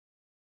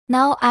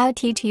Now I'll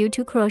teach you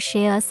to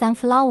crochet a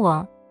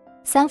sunflower.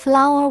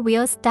 Sunflower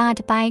will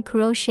start by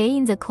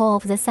crocheting the core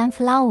of the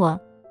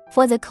sunflower.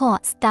 For the core,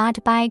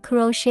 start by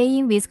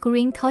crocheting with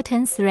green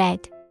cotton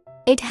thread.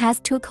 It has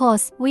two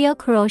cores. We'll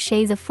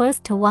crochet the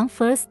first one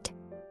first.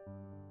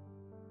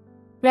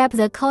 Wrap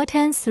the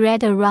cotton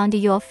thread around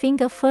your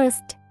finger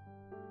first.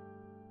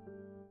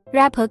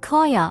 Wrap a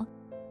coil.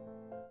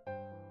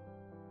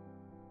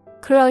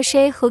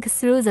 Crochet hook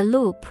through the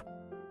loop.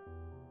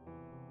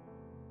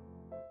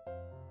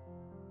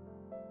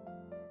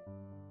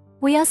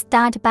 We'll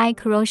start by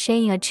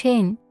crocheting a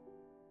chain.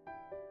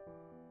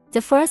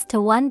 The first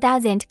one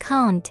doesn't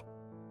count.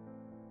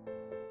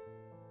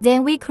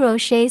 Then we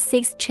crochet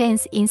 6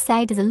 chains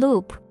inside the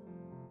loop.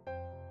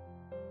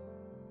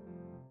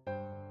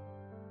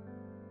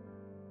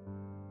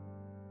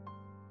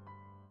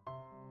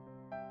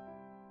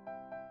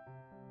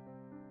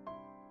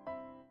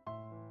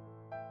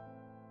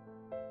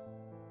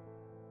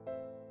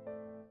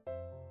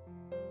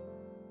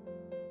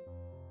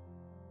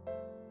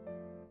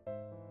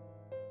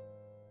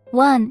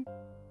 One,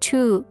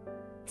 2,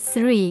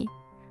 3,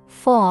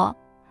 4,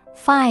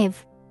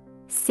 5,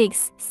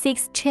 6,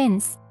 6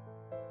 chains.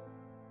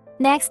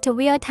 Next,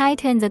 we'll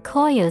tighten the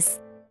coils.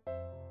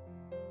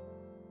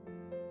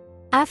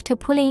 After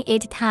pulling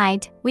it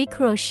tight, we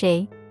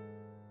crochet.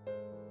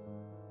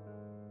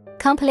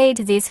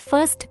 Complete this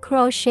first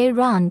crochet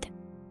round.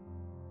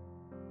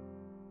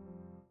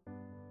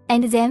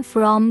 And then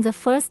from the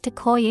first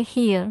coil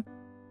here,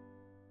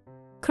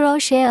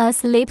 crochet a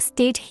slip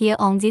stitch here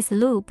on this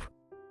loop.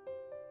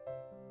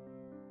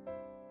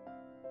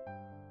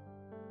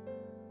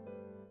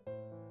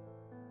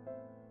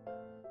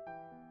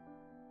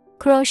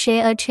 Crochet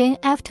a chain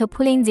after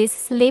pulling this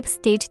slip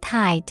stitch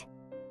tight.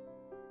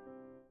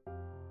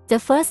 The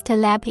first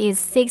lap is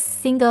 6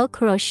 single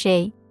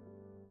crochet.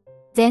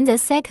 Then the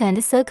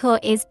second circle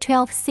is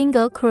 12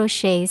 single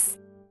crochets.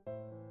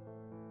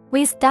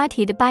 We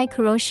started by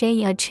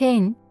crocheting a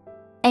chain,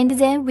 and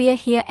then we're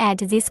here at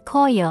this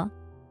coil.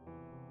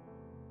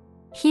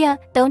 Here,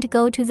 don't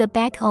go to the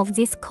back of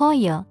this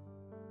coil.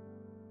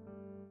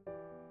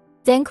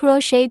 Then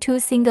crochet 2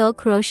 single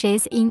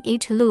crochets in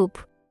each loop.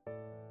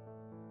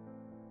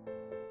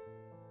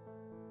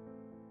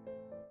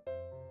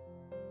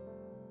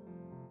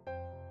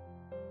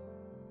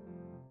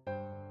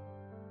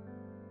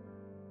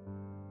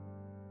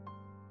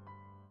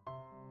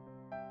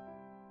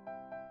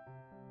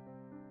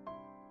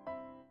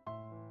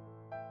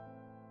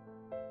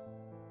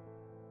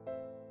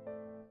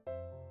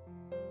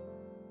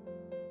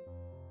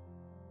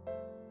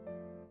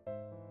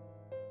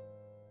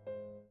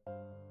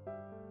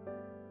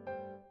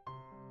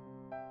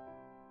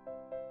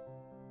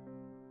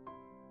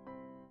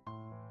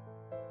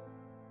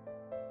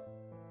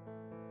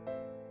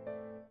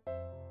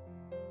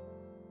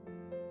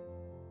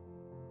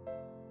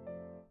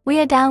 We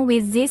are done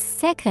with this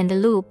second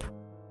loop.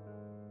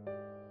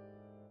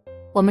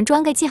 我们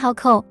装个记号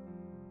扣。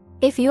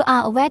If you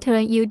are a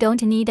veteran, you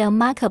don't need a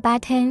marker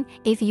button.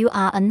 If you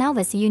are a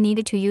novice, you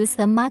need to use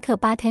the marker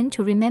button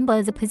to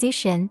remember the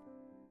position.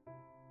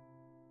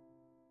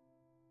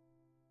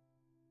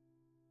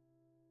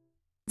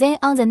 Then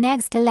on the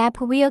next lap,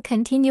 we'll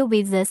continue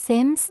with the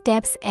same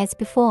steps as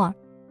before.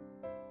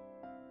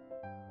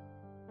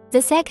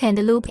 The second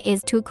loop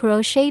is to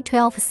crochet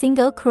 12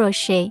 single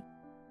crochet.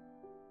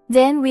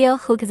 Then we'll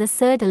hook the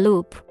third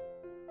loop.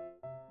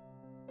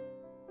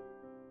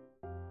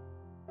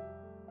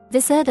 The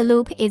third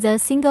loop is a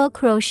single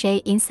crochet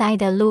inside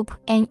the loop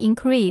and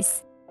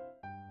increase.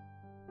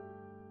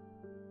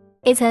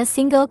 It's a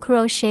single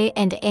crochet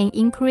and an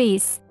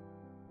increase.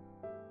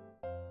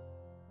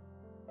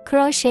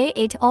 Crochet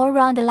it all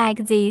around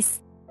like this.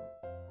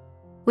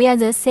 We are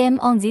the same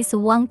on this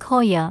one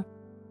coil.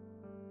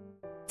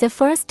 The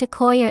first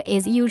coil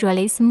is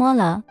usually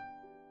smaller.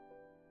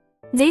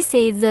 This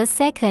is the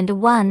second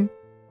one.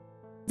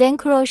 Then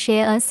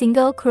crochet a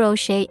single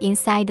crochet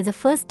inside the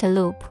first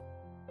loop.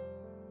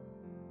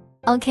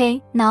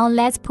 Okay, now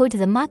let's put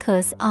the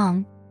markers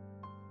on.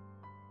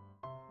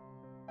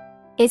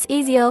 It's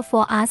easier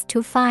for us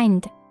to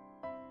find.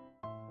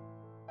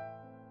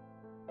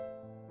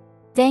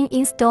 Then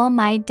install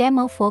my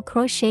demo for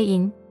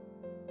crocheting.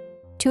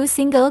 2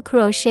 single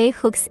crochet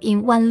hooks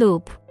in one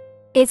loop.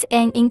 It's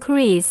an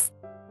increase.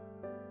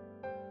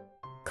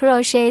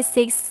 Crochet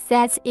 6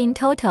 sets in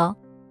total.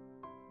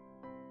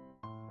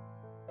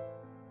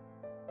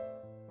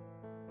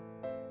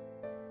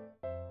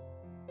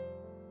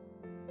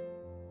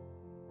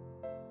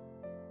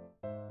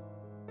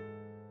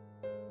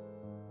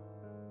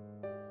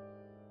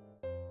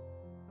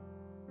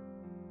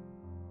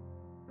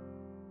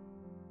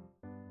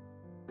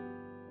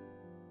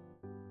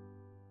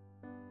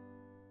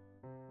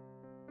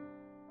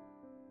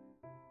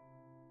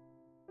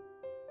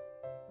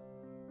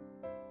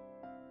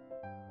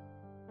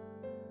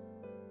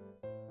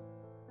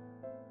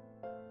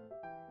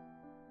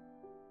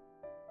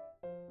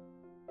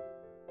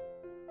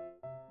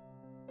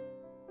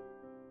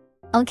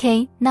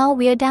 Okay, now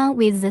we're done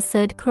with the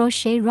third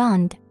crochet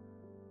round.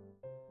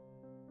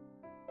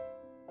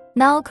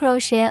 Now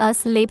crochet a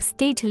slip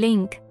stitch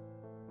link.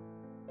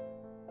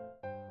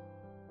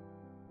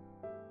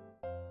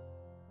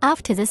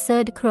 After the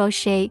third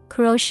crochet,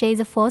 crochet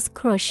the fourth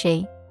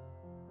crochet.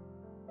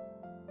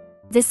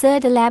 The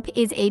third lap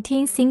is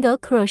 18 single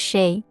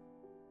crochet.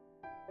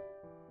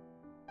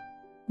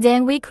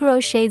 Then we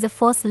crochet the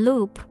fourth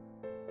loop.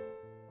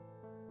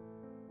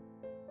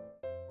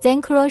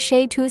 Then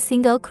crochet 2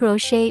 single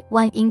crochet,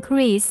 1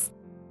 increase.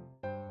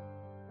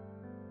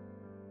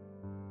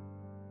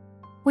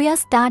 We'll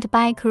start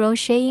by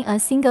crocheting a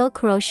single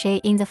crochet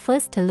in the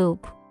first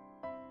loop.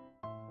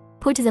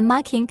 Put the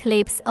marking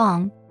clips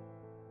on.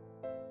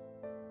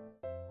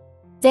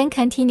 Then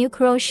continue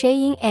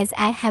crocheting as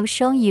I have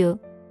shown you.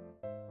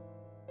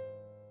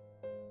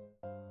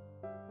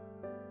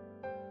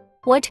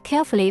 Watch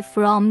carefully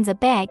from the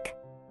back.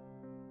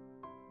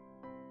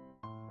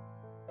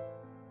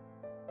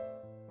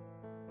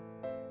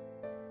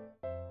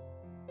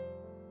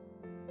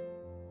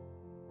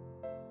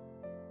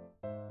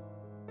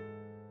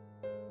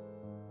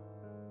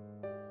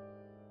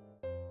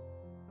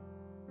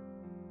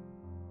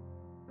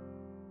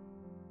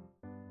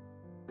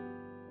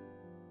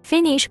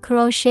 Finish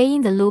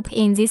crocheting the loop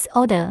in this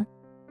order.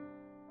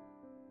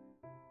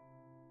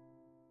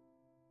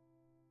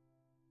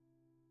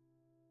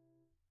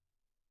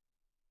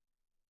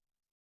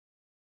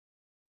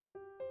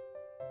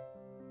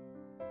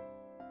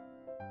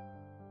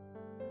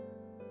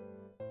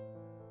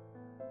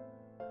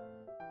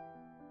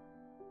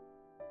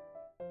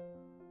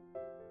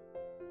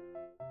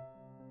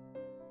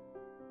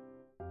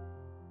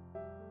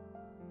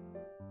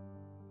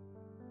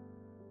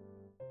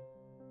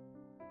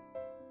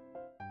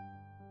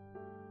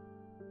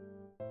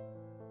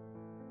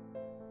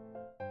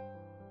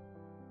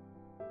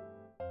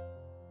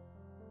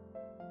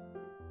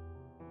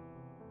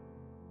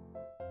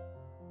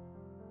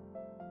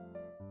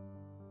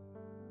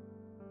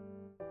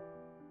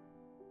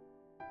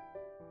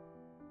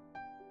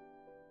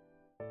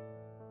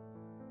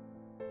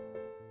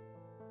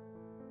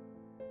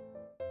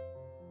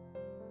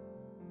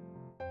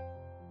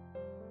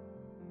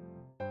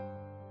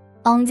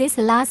 On this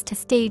last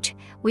stitch,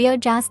 we'll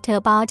just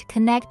about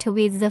connect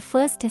with the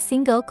first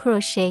single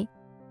crochet.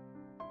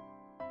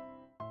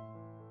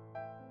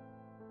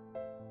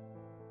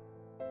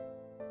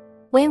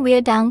 When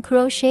we're done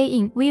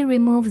crocheting, we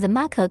remove the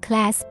marker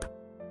clasp.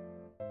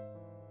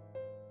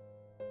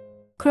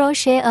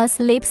 Crochet a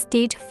slip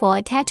stitch for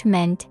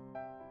attachment.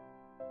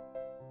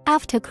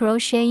 After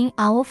crocheting,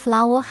 our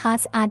flower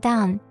hearts are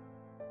done.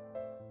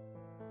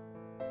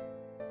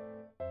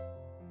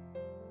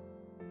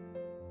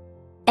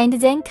 And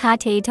then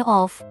cut it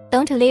off.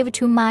 Don't leave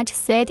too much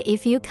thread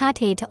if you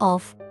cut it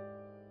off.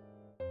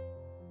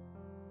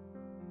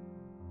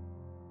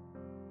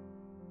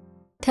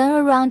 Turn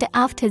around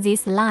after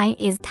this line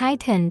is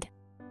tightened.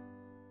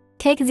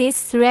 Take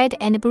this thread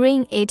and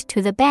bring it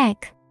to the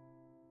back.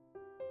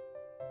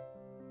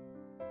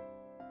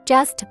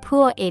 Just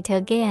pull it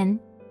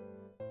again.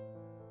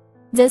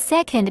 The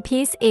second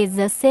piece is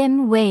the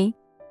same way.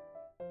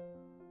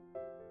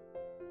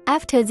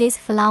 After this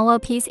flower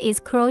piece is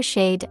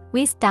crocheted,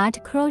 we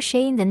start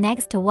crocheting the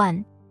next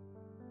one.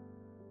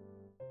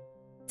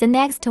 The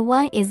next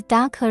one is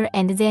darker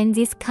and then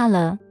this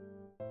color.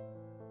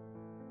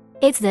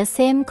 It's the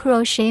same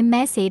crochet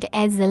method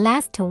as the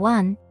last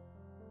one.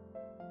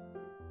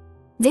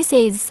 This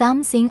is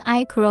something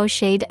I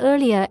crocheted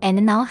earlier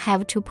and now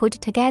have to put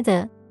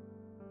together.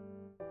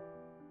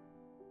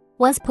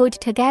 Once put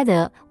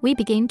together, we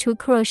begin to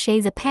crochet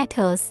the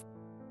petals.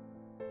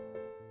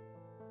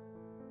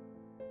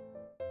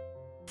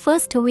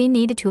 First, we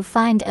need to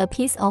find a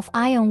piece of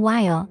iron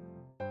wire.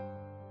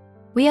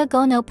 We are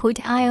gonna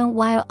put iron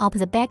wire up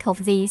the back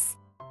of this.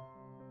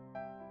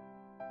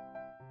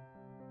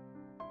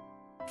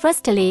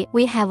 Firstly,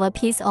 we have a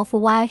piece of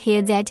wire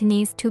here that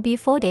needs to be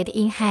folded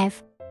in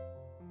half.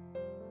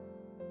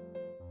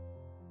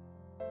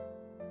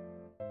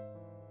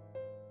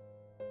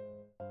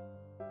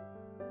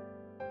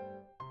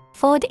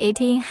 Fold it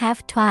in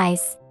half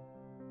twice.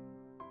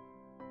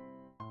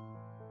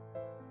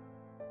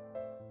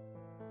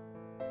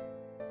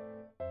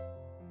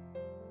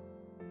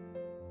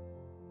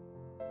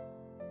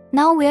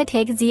 Now we'll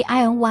take the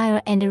iron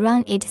wire and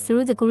run it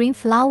through the green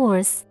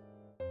flowers.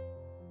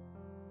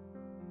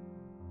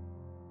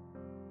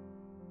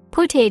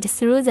 Put it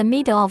through the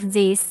middle of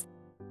this.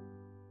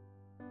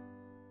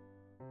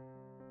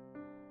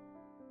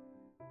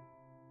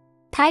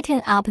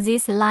 Tighten up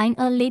this line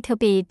a little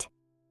bit.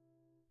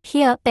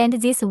 Here, bend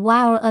this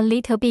wire a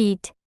little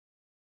bit.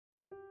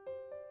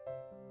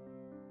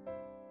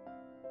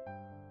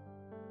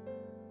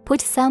 Put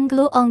some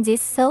glue on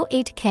this so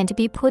it can't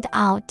be pulled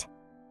out.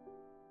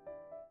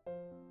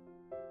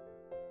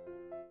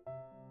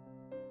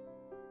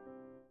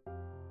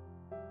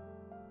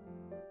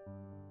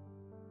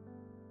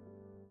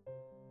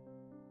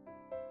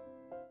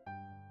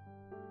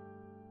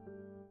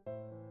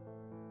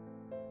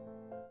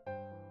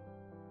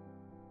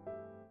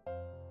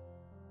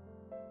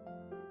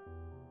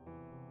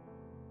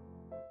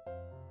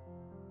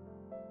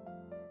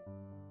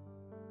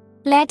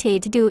 Let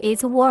it do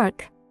its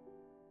work.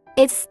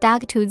 It's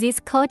stuck to this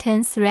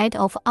cotton thread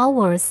of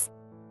ours.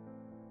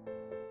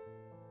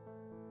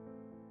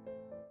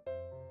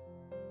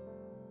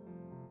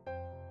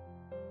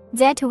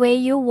 That way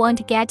you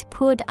won't get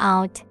pulled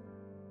out.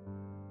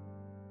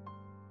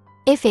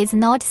 If it's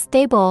not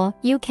stable,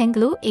 you can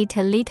glue it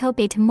a little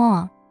bit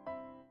more.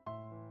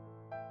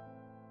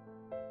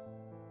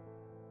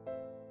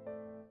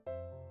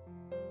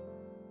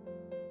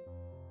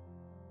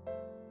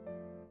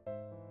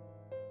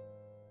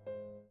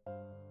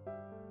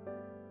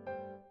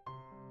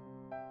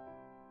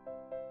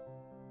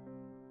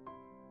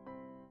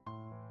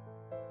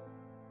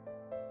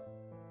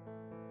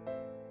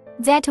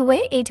 That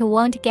way it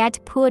won't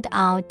get pulled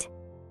out.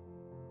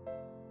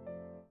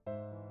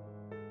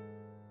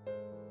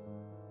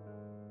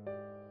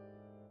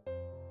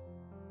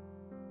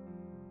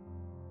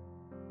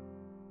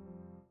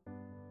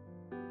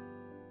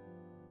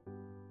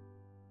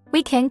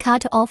 We can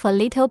cut off a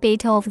little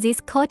bit of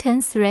this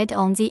cotton thread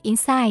on the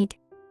inside.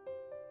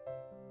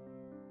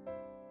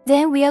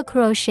 Then we'll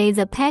crochet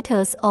the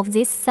petals of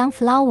this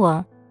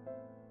sunflower.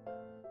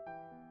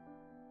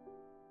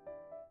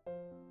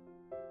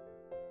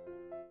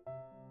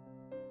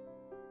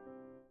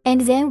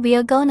 And then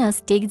we're gonna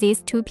stick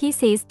these two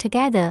pieces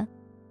together.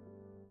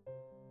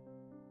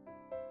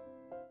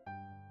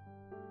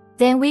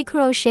 Then we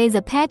crochet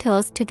the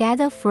petals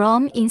together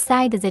from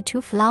inside the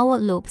two flower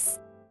loops.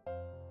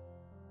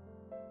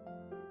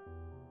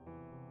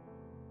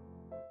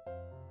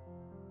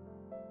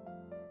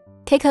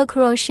 Take a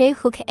crochet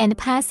hook and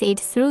pass it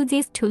through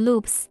these two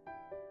loops.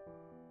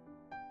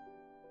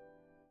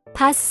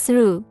 Pass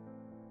through.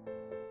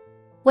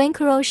 When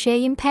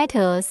crocheting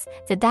petals,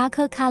 the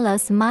darker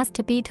colors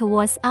must be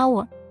towards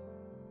our.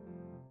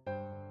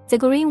 The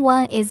green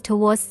one is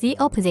towards the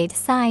opposite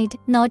side,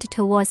 not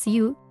towards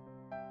you.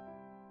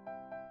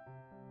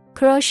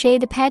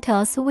 Crocheted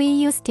petals, we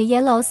used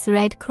yellow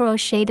thread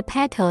crocheted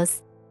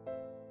petals.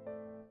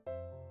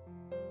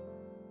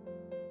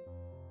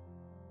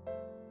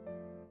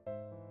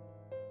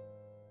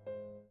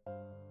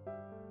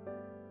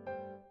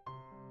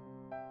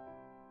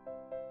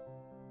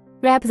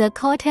 Wrap the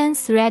cotton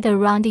thread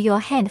around your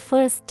hand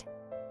first.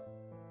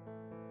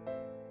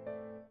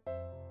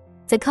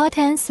 The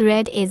cotton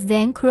thread is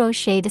then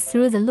crocheted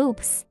through the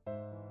loops.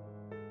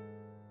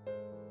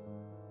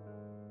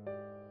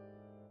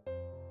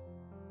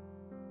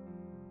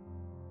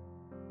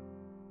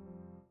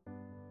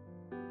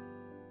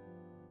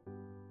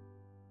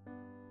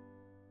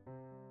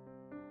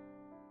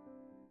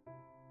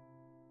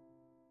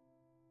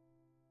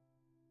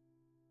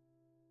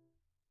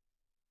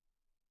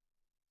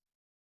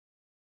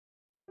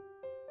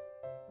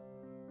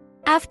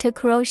 After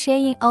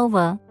crocheting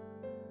over,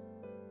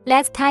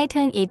 let's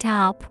tighten it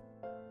up.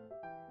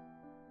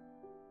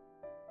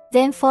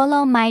 Then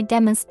follow my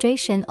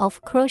demonstration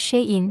of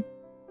crocheting.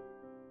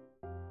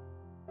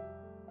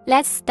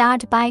 Let's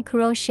start by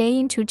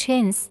crocheting 2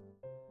 chains.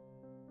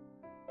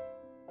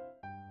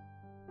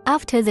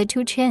 After the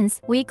 2 chains,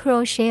 we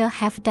crochet a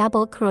half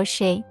double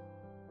crochet.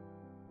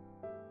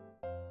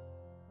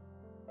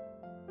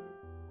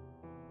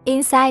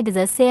 Inside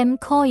the same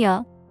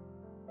coil,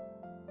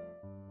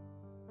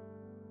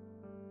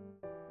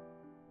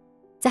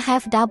 the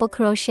half double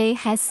crochet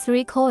has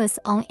 3 coils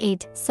on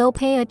it, so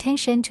pay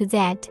attention to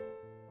that.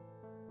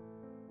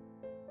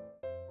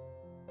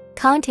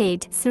 Count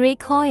it, 3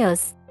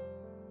 coils.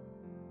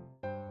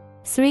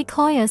 3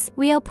 coils,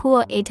 we'll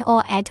pull it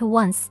all at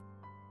once.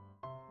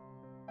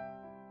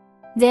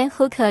 Then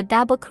hook a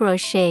double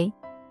crochet.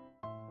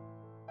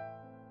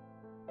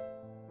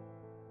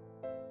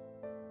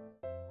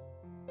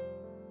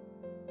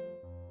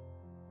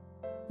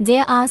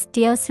 There are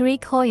still 3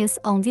 coils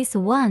on this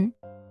one.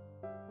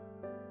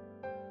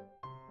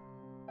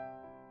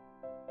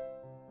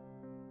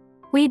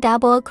 We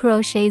double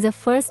crochet the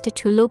first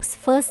 2 loops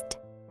first.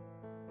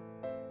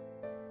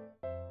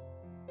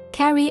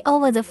 Carry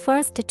over the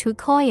first 2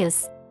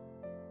 coils.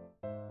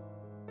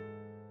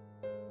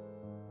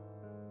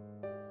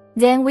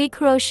 Then we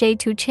crochet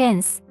 2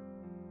 chains.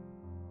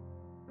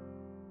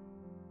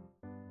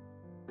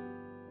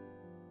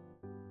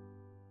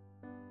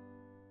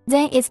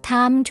 Then it's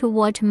time to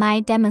watch my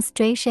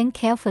demonstration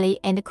carefully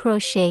and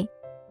crochet.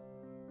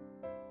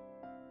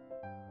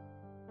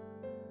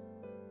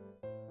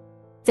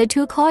 The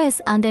 2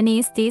 coils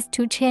underneath these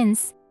 2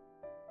 chains.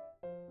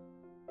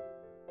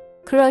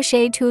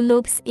 Crochet 2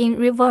 loops in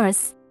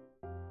reverse.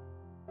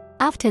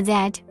 After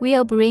that,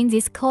 we'll bring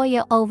this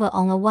coil over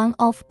on a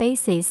one-off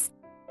basis.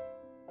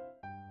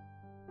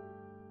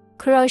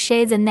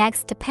 Crochet the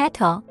next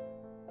petal.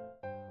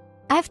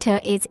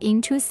 After it's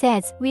in 2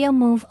 sets, we'll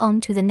move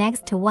on to the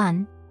next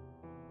one.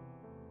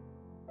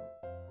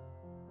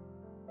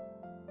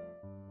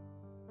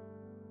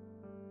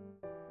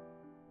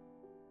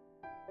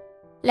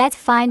 Let's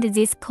find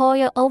this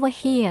coil over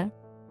here.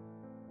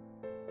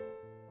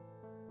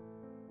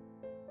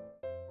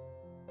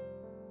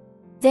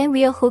 Then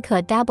we'll hook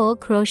a double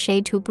crochet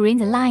to bring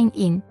the line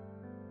in.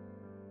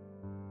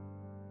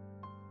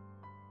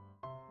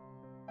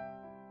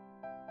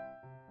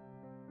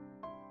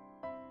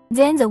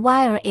 Then the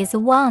wire is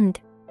wound.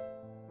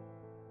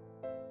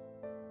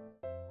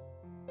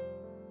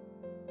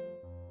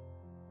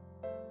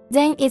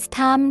 Then it's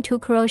time to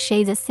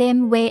crochet the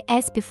same way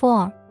as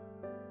before.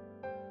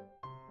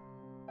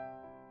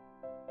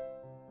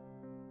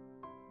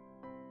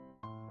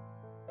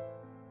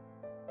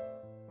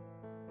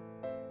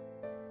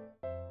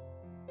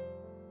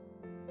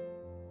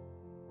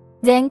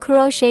 Then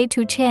crochet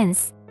 2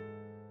 chains.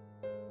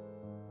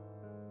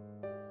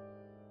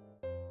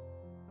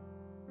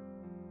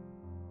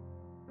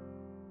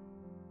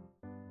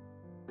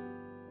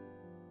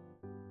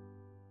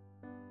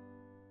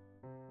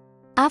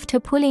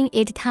 After pulling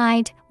it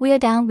tight, we're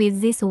done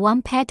with this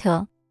one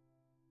petal.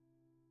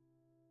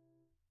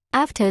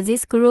 After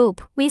this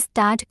group, we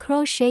start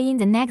crocheting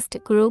the next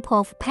group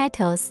of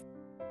petals.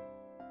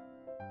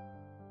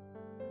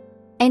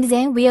 And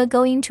then we're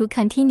going to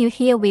continue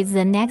here with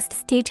the next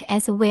stitch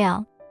as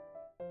well.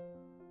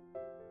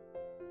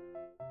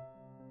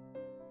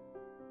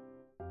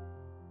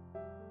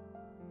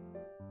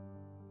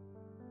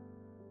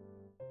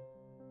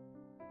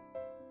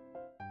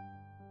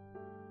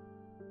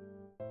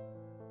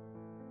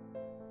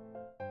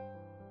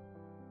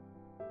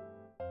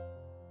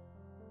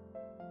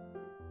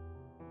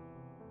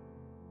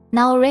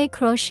 Now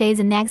recrochet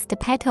the next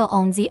petal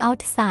on the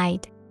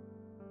outside.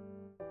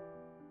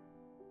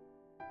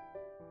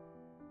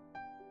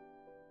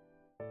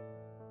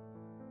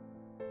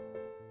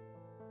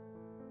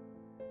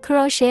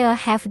 Crochet a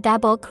half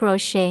double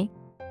crochet.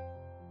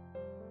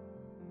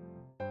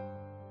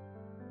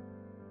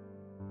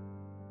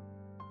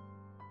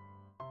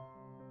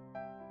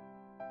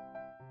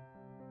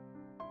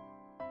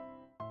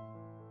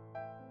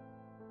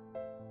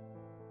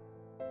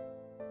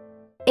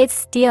 It's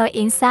still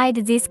inside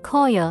this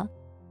coil.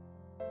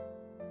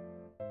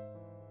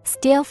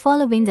 Still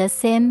following the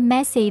same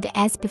method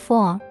as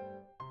before.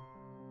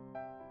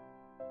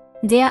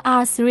 There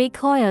are 3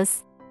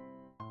 coils.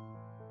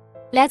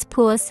 Let's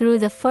pull through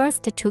the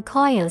first 2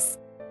 coils.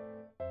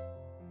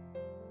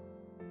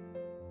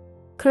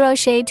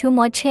 Crochet 2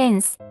 more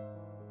chains.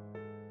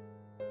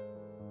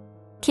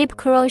 Keep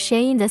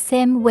crocheting the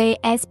same way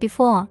as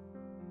before.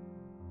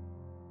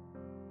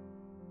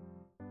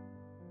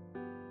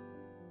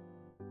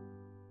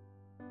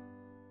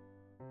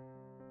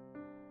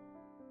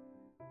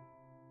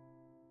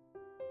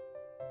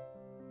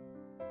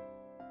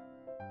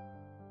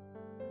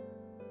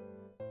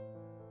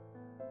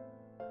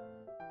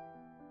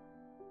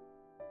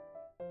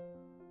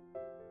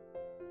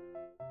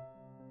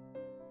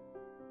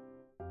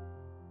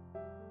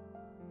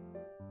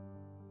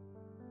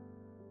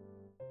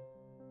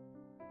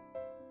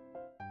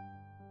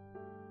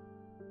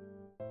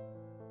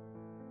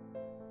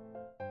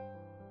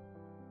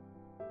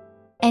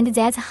 And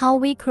that's how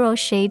we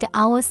crocheted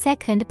our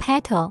second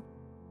petal.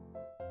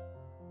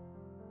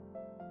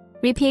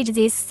 Repeat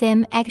this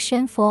same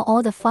action for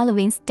all the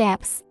following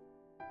steps.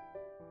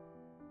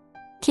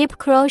 Keep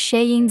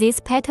crocheting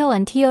this petal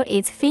until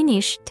it's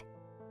finished.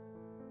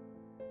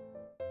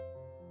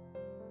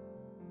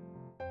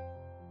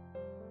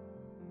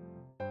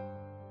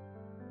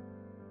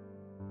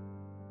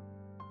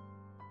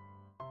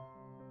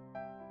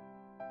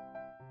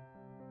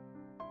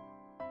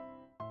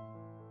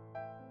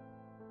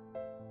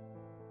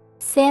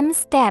 Same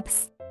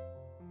steps.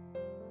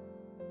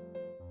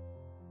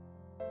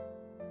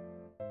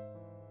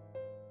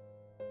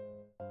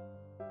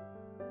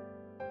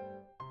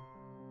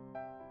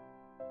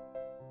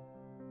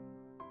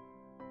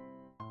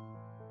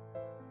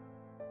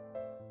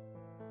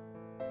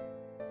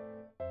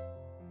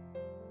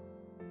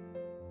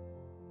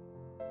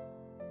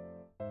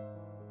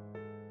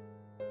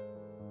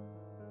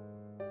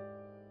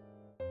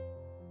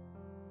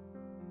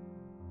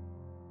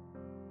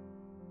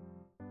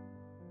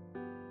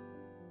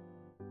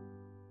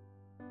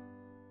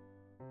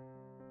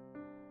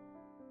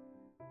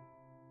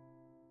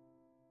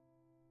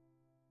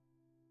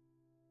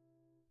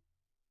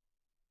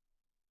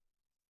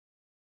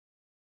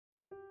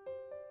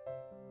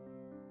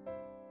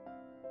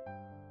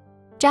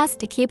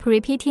 Just keep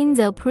repeating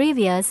the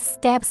previous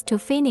steps to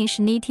finish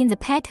knitting the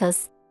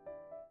petals.